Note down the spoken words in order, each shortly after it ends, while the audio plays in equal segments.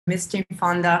Miss Jane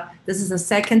Fonda. This is the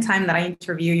second time that I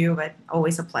interview you, but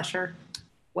always a pleasure.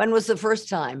 When was the first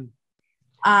time?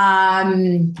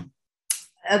 The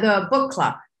book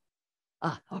club.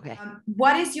 Okay.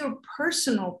 What is your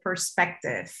personal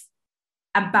perspective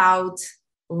about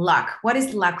luck? What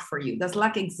is luck for you? Does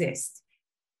luck exist?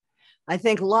 I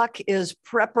think luck is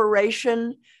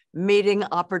preparation meeting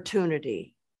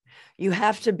opportunity. You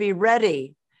have to be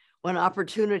ready when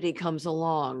opportunity comes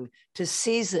along to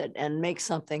seize it and make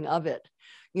something of it.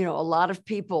 You know, a lot of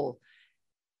people,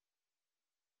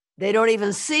 they don't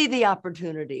even see the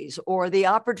opportunities, or the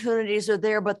opportunities are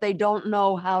there, but they don't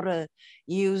know how to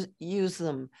use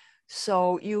them.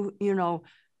 So you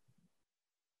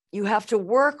have to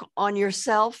work on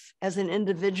yourself as an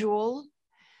individual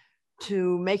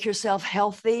to make yourself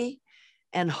healthy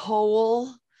and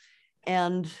whole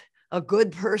and a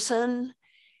good person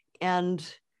and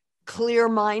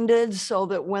clear-minded, so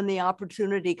that when the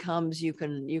opportunity comes, you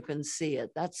can see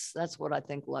it. That's what I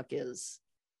think luck is.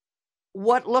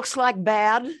 What looks like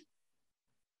bad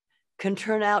can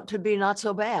turn out to be not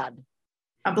so bad.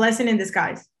 A blessing in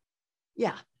disguise.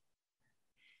 Yeah.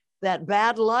 That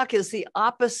bad luck is the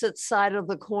opposite side of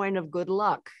the coin of good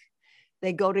luck.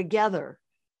 They go together.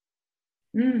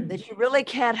 That you really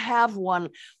can't have one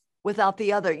without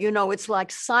the other. You know, it's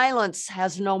like silence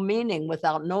has no meaning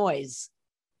without noise.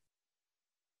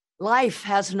 Life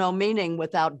has no meaning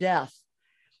without death.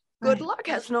 Good luck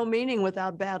has no meaning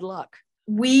without bad luck.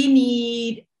 We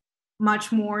need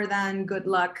much more than good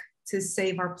luck to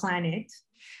save our planet.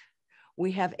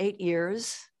 We have 8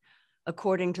 years,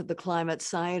 according to the climate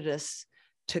scientists,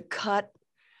 to cut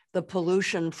the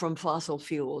pollution from fossil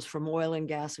fuels, from oil and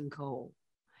gas and coal.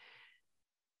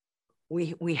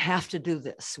 We have to do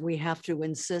this. We have to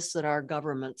insist that our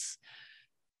governments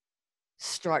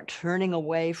start turning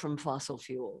away from fossil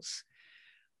fuels.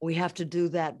 We have to do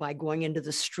that by going into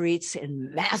the streets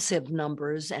in massive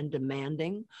numbers and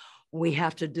demanding. We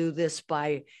have to do this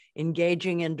by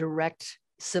engaging in direct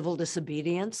civil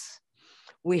disobedience.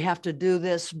 We have to do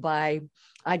this by,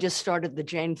 I just started the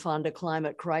Jane Fonda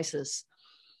Climate Crisis,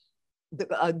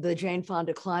 the Jane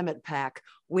Fonda Climate PAC.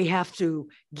 We have to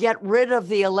get rid of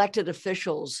the elected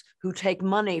officials who take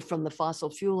money from the fossil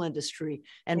fuel industry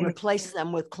and replace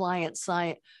them with climate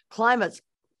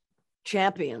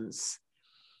champions.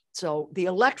 So the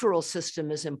electoral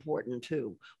system is important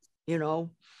too. You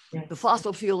know, the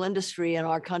fossil fuel industry in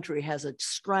our country has a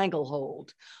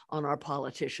stranglehold on our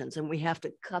politicians, and we have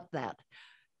to cut that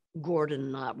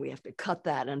Gordon knot. We have to cut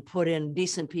that and put in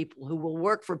decent people who will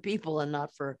work for people and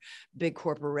not for big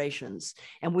corporations.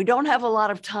 And we don't have a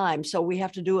lot of time, so we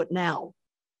have to do it now.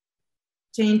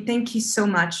 Jane, thank you so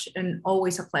much, and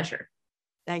always a pleasure.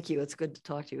 Thank you. It's good to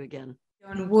talk to you again.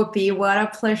 And Whoopi, what a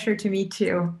pleasure to meet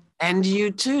you. And you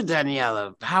too,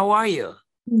 Daniela. How are you?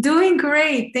 Doing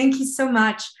great. Thank you so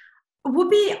much.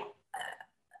 Whoopi,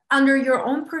 under your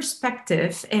own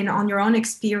perspective and on your own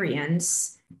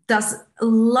experience, does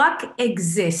luck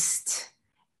exist,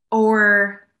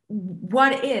 or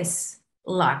what is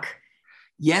luck?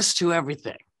 Yes to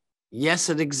everything. Yes,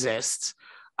 it exists.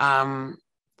 And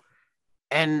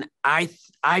I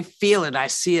feel it. I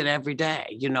see it every day,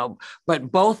 you know,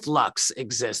 but both lucks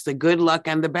exist. The good luck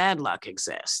and the bad luck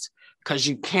exist, because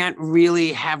you can't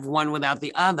really have one without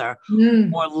the other,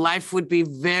 or life would be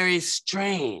very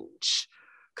strange,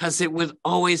 because it would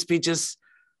always be just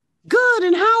good,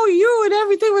 and how are you, and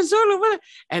everything was sort of,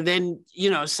 and then,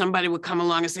 you know, somebody would come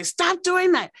along and say, stop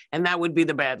doing that, and that would be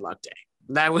the bad luck day.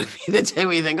 That would be the day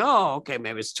where you think, oh, okay,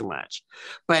 maybe it's too much.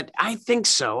 But I think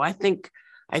so. I think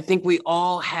we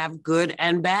all have good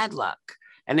and bad luck,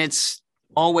 and it's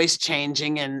always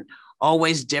changing and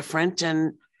always different,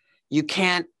 and you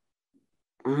can't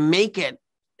make it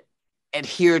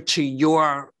adhere to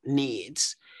your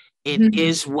needs. It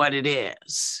is what it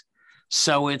is.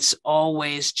 So it's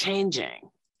always changing.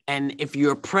 And if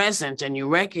you're present and you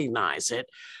recognize it,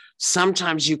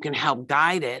 sometimes you can help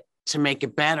guide it to make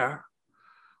it better,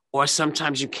 or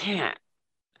sometimes you can't.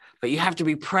 But you have to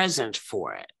be present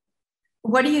for it.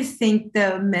 What do you think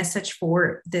the message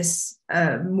for this,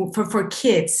 for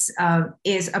kids,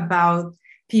 is about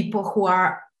people who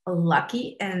are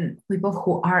lucky and people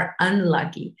who are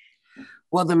unlucky?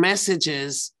 Well, the message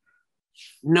is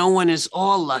no one is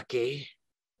all lucky.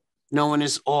 No one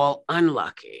is all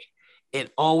unlucky.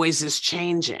 It always is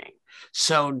changing.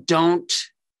 So don't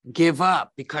give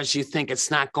up because you think it's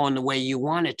not going the way you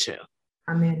want it to.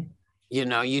 Amen. You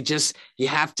know, you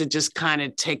have to just kind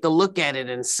of take a look at it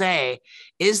and say,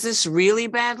 is this really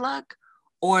bad luck,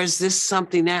 or is this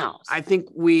something else? I think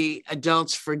we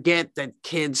adults forget that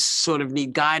kids sort of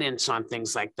need guidance on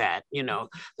things like that, you know,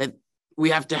 that we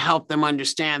have to help them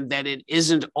understand that it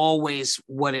isn't always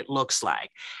what it looks like.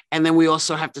 And then we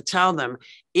also have to tell them,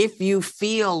 if you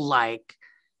feel like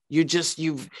you're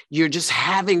just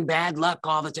having bad luck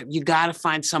all the time, you got to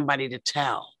find somebody to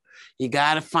tell. You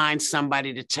got to find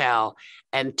somebody to tell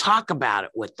and talk about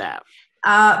it with them.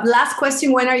 Last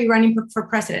question. When are you running for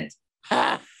president?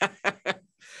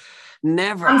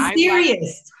 Never. I'm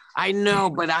serious. I know,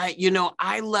 but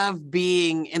I love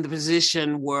being in the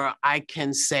position where I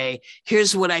can say,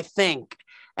 here's what I think.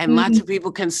 And lots of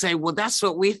people can say, well, that's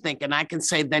what we think. And I can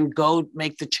say, then go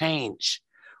make the change.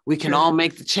 We can all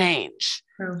make the change,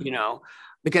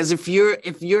 because if you're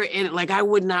in it, like, I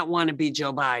would not want to be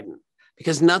Joe Biden,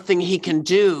 because nothing he can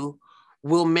do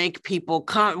will make people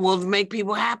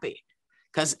happy,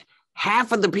 because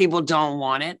half of the people don't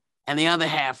want it and the other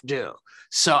half do.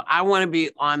 So I want to be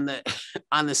on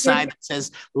the side that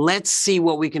says, let's see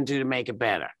what we can do to make it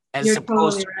better, as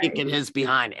opposed to kicking his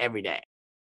behind every day.